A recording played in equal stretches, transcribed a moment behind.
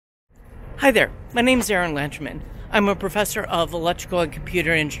Hi there, my name is Aaron Lanterman. I'm a professor of electrical and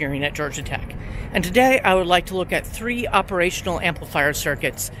computer engineering at Georgia Tech. And today I would like to look at 3 operational amplifier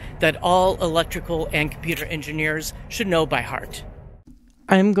circuits that all electrical and computer engineers should know by heart.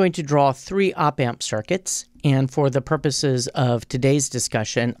 I'm going to draw 3 op-amp circuits, and for the purposes of today's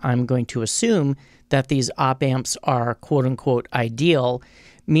discussion, I'm going to assume that these op-amps are quote-unquote ideal,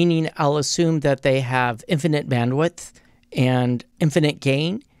 meaning I'll assume that they have infinite bandwidth and infinite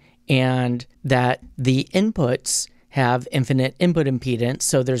gain, and that the inputs have infinite input impedance,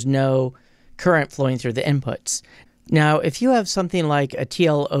 so there's no current flowing through the inputs. Now, if you have something like a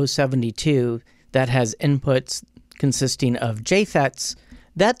TL072 that has inputs consisting of JFETs,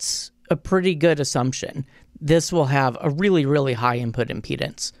 that's a pretty good assumption. This will have a really high input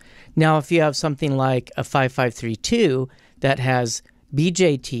impedance. Now, if you have something like a 5532 that has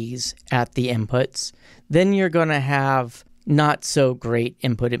BJTs at the inputs, then you're going to have not so great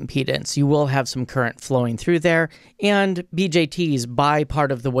input impedance. You will have some current flowing through there, and BJTs, by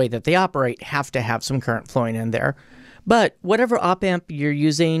part of the way that they operate, have to have some current flowing in there. But whatever op-amp you're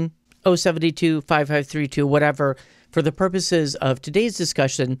using, 072, 5532, whatever, for the purposes of today's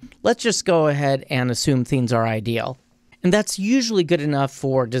discussion, let's just go ahead and assume things are ideal. And that's usually good enough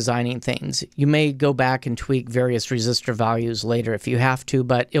for designing things. You may go back and tweak various resistor values later if you have to,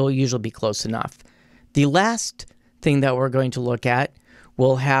 but it'll usually be close enough. The last thing that we're going to look at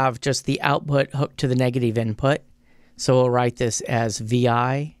will have just the output hooked to the negative input. So we'll write this as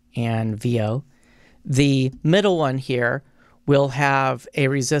VI and VO. The middle one here will have a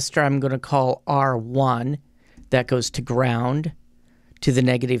resistor I'm going to call R1 that goes to ground to the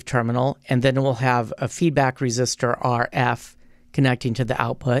negative terminal, and then we'll have a feedback resistor RF connecting to the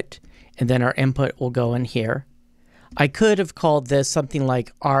output, and then our input will go in here. I could have called this something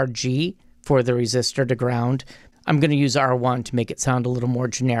like RG for the resistor to ground. I'm going to use R1 to make it sound a little more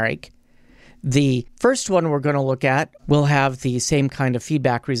generic. The first one we're going to look at will have the same kind of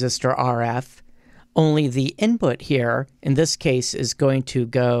feedback resistor RF, only the input here, in this case, is going to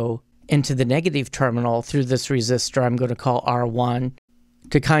go into the negative terminal through this resistor I'm going to call R1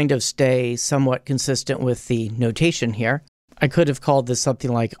 to kind of stay somewhat consistent with the notation here. I could have called this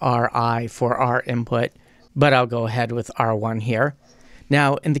something like RI for R input, but I'll go ahead with R1 here.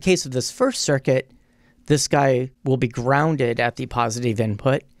 Now, in the case of this first circuit, this guy will be grounded at the positive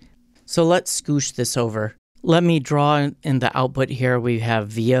input. So let's scoosh this over. Let me draw in the output here. We have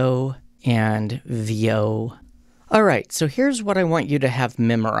VO and VO. All right, so here's what I want you to have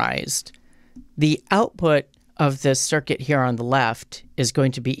memorized. The output of this circuit here on the left is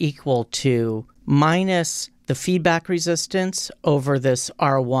going to be equal to minus the feedback resistance over this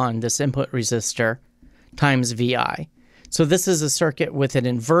R1, this input resistor, times VI. So this is a circuit with an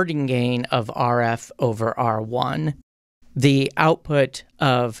inverting gain of RF over R1. The output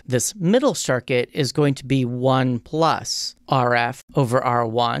of this middle circuit is going to be 1 plus RF over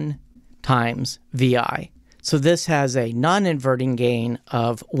R1 times VI. So this has a non-inverting gain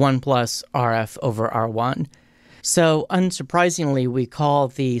of 1 plus RF over R1. So unsurprisingly, we call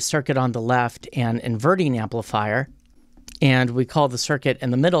the circuit on the left an inverting amplifier, and we call the circuit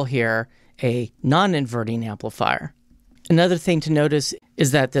in the middle here a non-inverting amplifier. Another thing to notice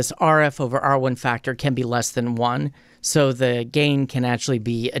is that this RF over R1 factor can be less than 1, so the gain can actually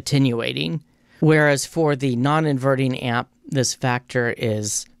be attenuating. Whereas for the non-inverting amp, this factor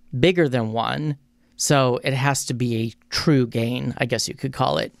is bigger than 1, so it has to be a true gain, I guess you could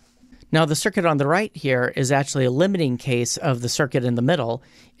call it. Now the circuit on the right here is actually a limiting case of the circuit in the middle.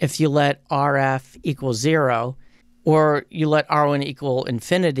 If you let RF equal 0, or you let R1 equal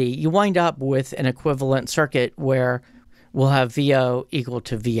infinity, you wind up with an equivalent circuit where we'll have VO equal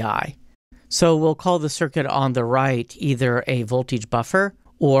to VI. So we'll call the circuit on the right either a voltage buffer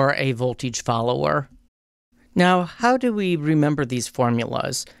or a voltage follower. Now, how do we remember these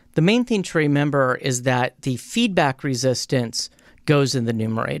formulas? The main thing to remember is that the feedback resistance goes in the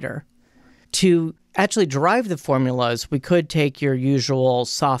numerator. To actually derive the formulas, we could take your usual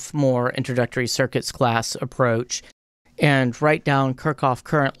sophomore introductory circuits class approach and write down Kirchhoff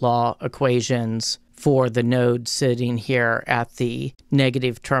current law equations for the node sitting here at the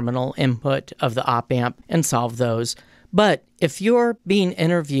negative terminal input of the op-amp and solve those. But if you're being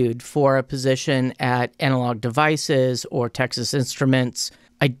interviewed for a position at Analog Devices or Texas Instruments,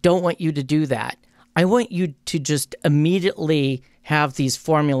 I don't want you to do that. I want you to just immediately have these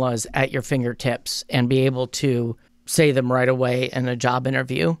formulas at your fingertips and be able to say them right away in a job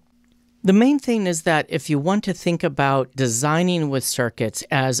interview. The main thing is that if you want to think about designing with circuits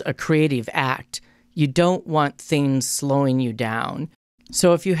as a creative act, you don't want things slowing you down.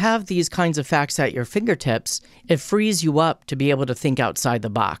 So if you have these kinds of facts at your fingertips, it frees you up to be able to think outside the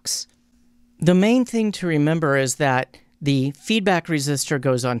box. The main thing to remember is that the feedback resistor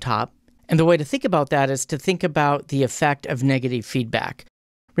goes on top, and the way to think about that is to think about the effect of negative feedback.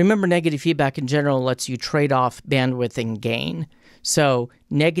 Remember, negative feedback in general lets you trade off bandwidth and gain. So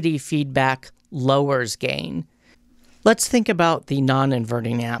negative feedback lowers gain. Let's think about the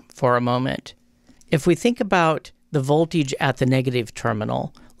non-inverting amp for a moment. If we think about the voltage at the negative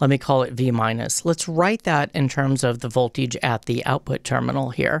terminal, let me call it V minus. Let's write that in terms of the voltage at the output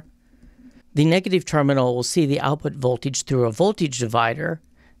terminal here. The negative terminal will see the output voltage through a voltage divider.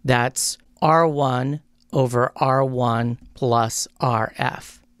 That's R1 over R1 plus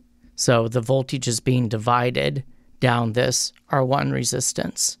RF. So the voltage is being divided down this R1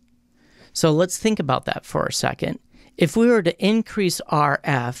 resistance. So let's think about that for a second. If we were to increase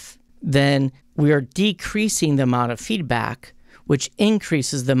RF, then we are decreasing the amount of feedback, which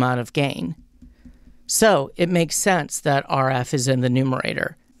increases the amount of gain. So it makes sense that RF is in the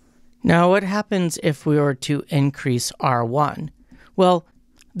numerator. Now, what happens if we were to increase R1? Well,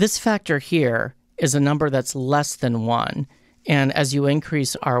 this factor here is a number that's less than 1. And as you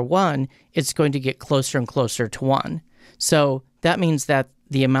increase R1, it's going to get closer and closer to 1. So that means that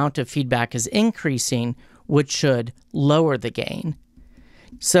the amount of feedback is increasing, which should lower the gain.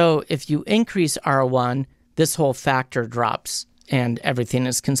 So if you increase R1, this whole factor drops and everything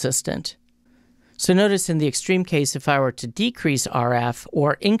is consistent. So notice in the extreme case, if I were to decrease RF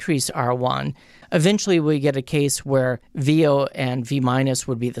or increase R1, eventually we get a case where VO and V minus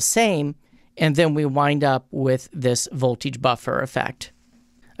would be the same, and then we wind up with this voltage buffer effect.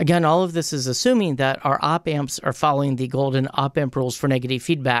 Again, all of this is assuming that our op amps are following the golden op amp rules for negative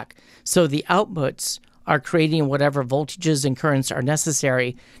feedback, so the outputs are creating whatever voltages and currents are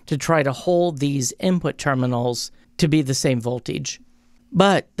necessary to try to hold these input terminals to be the same voltage.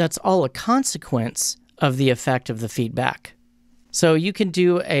 But that's all a consequence of the effect of the feedback. So you can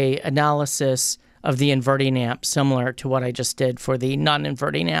do an analysis of the inverting amp similar to what I just did for the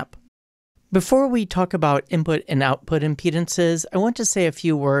non-inverting amp. Before we talk about input and output impedances, I want to say a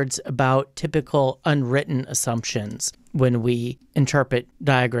few words about typical unwritten assumptions when we interpret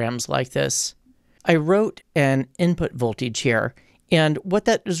diagrams like this. I wrote an input voltage here, and what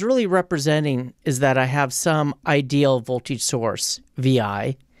that is really representing is that I have some ideal voltage source,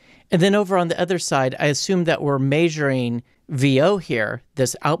 VI, and then over on the other side, I assume that we're measuring VO here,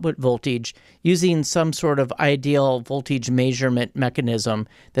 this output voltage, using some sort of ideal voltage measurement mechanism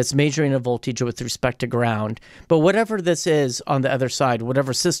that's measuring a voltage with respect to ground. But whatever this is on the other side,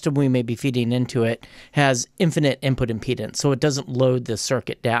 whatever system we may be feeding into it, has infinite input impedance, so it doesn't load the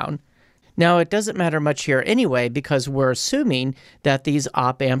circuit down. Now, it doesn't matter much here anyway because we're assuming that these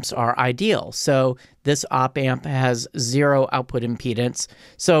op amps are ideal. So this op amp has 0 output impedance.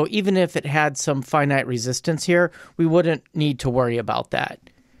 So even if it had some finite resistance here, we wouldn't need to worry about that.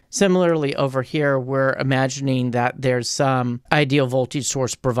 Similarly, over here, we're imagining that there's some ideal voltage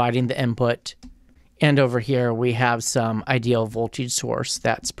source providing the input. And over here, we have some ideal voltage source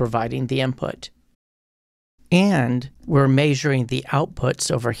that's providing the input. And we're measuring the outputs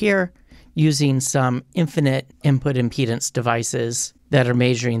over here using some infinite input impedance devices that are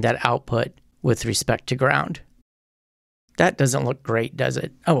measuring that output with respect to ground. That doesn't look great, does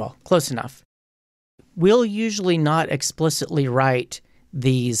it? Oh well, close enough. We'll usually not explicitly write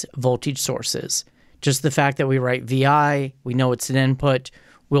these voltage sources. Just the fact that we write VI, we know it's an input,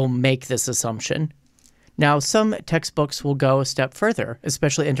 will make this assumption. Now, some textbooks will go a step further,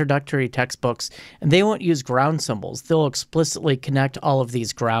 especially introductory textbooks, and they won't use ground symbols. They'll explicitly connect all of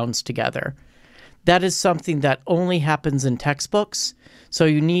these grounds together. That is something that only happens in textbooks, so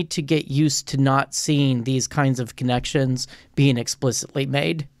you need to get used to not seeing these kinds of connections being explicitly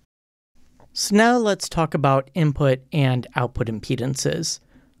made. So now let's talk about input and output impedances.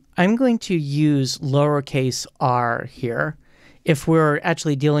 I'm going to use lowercase r here. If we're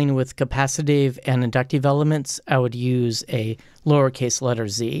actually dealing with capacitive and inductive elements, I would use a lowercase letter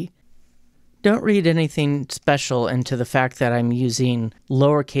z. Don't read anything special into the fact that I'm using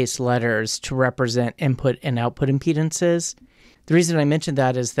lowercase letters to represent input and output impedances. The reason I mention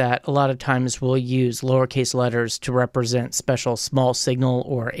that is that a lot of times we'll use lowercase letters to represent special small signal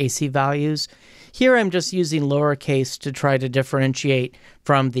or AC values. Here I'm just using lowercase to try to differentiate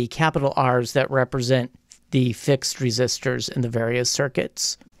from the capital R's that represent the fixed resistors in the various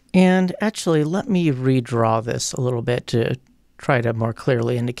circuits. And actually, let me redraw this a little bit to try to more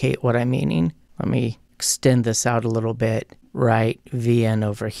clearly indicate what I'm meaning. Let me extend this out a little bit, write VN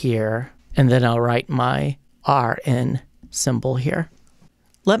over here, and then I'll write my RN symbol here.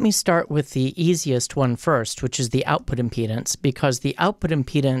 Let me start with the easiest one first, which is the output impedance, because the output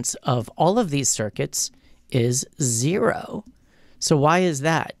impedance of all of these circuits is 0. So why is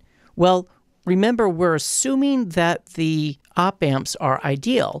that? Well, remember, we're assuming that the op amps are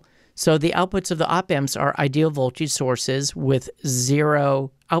ideal. So the outputs of the op amps are ideal voltage sources with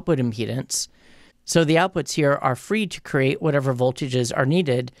zero output impedance. So the outputs here are free to create whatever voltages are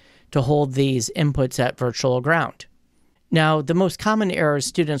needed to hold these inputs at virtual ground. Now, the most common error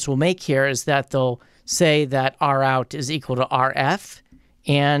students will make here is that they'll say that Rout is equal to Rf,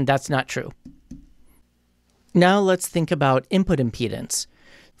 and that's not true. Now let's think about input impedance.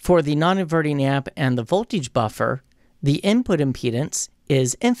 For the non-inverting amp and the voltage buffer, the input impedance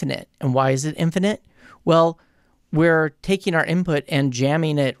is infinite. And why is it infinite? Well, we're taking our input and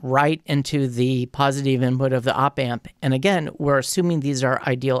jamming it right into the positive input of the op amp. And again, we're assuming these are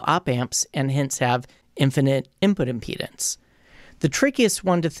ideal op amps and hence have infinite input impedance. The trickiest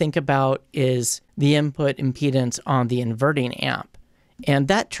one to think about is the input impedance on the inverting amp. And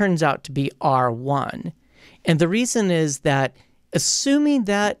that turns out to be R1. And the reason is that assuming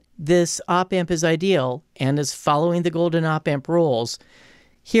that this op amp is ideal and is following the golden op amp rules,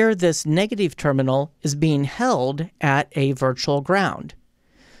 here this negative terminal is being held at a virtual ground.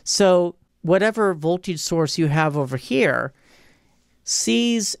 So whatever voltage source you have over here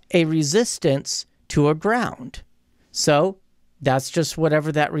sees a resistance to a ground. So that's just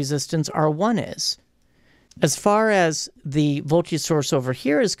whatever that resistance R1 is. As far as the voltage source over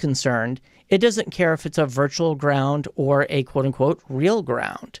here is concerned, it doesn't care if it's a virtual ground or a quote-unquote real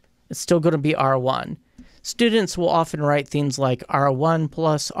ground. It's still going to be R1. Students will often write things like R1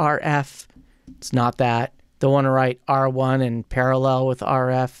 plus RF. It's not that. They'll want to write R1 in parallel with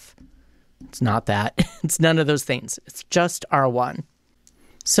RF. It's not that. It's none of those things. It's just R1.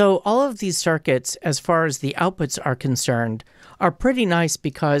 So all of these circuits, as far as the outputs are concerned, are pretty nice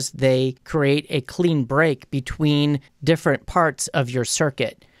because they create a clean break between different parts of your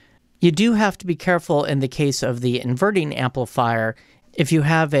circuit. You do have to be careful in the case of the inverting amplifier. If you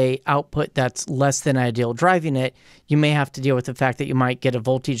have an output that's less than ideal driving it, you may have to deal with the fact that you might get a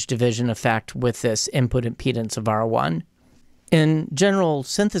voltage division effect with this input impedance of R1. In general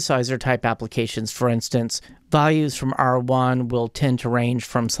synthesizer type applications, for instance, values from R1 will tend to range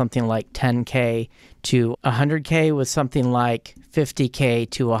from something like 10K to 100K, with something like 50K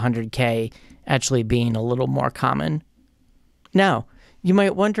to 100K actually being a little more common. Now, you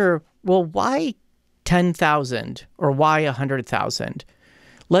might wonder, well, why 10,000 or why 100,000?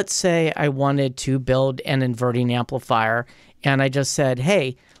 Let's say I wanted to build an inverting amplifier and I just said,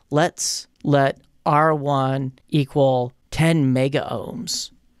 hey, let's let R1 equal 10 mega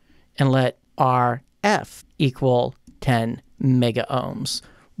ohms and let RF equal 10 mega ohms.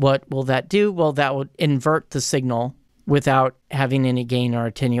 What will that do? Well, that would invert the signal without having any gain or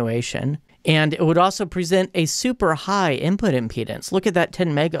attenuation. And it would also present a super high input impedance. Look at that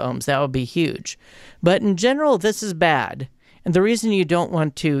 10 mega ohms. That would be huge. But in general, this is bad. And the reason you don't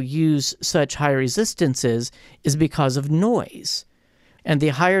want to use such high resistances is because of noise. And the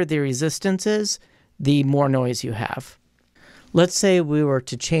higher the resistance is, the more noise you have. Let's say we were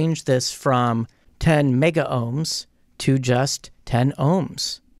to change this from 10 mega ohms to just 10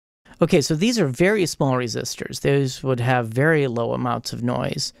 ohms. Okay, so these are very small resistors. Those would have very low amounts of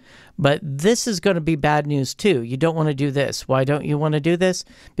noise. But this is going to be bad news too. You don't want to do this. Why don't you want to do this?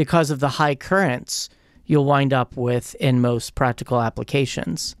 Because of the high currents you'll wind up with in most practical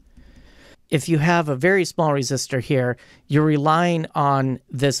applications. If you have a very small resistor here, you're relying on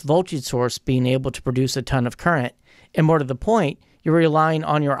this voltage source being able to produce a ton of current. And more to the point, you're relying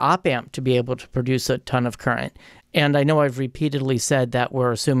on your op amp to be able to produce a ton of current. And I know I've repeatedly said that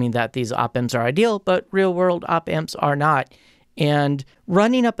we're assuming that these op amps are ideal, but real-world op amps are not. And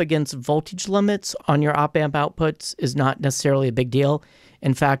running up against voltage limits on your op amp outputs is not necessarily a big deal.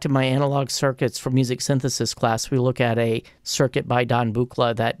 In fact, in my analog circuits for music synthesis class, we look at a circuit by Don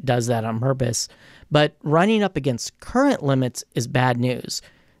Buchla that does that on purpose. But running up against current limits is bad news.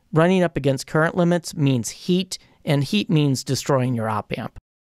 Running up against current limits means heat, and heat means destroying your op amp.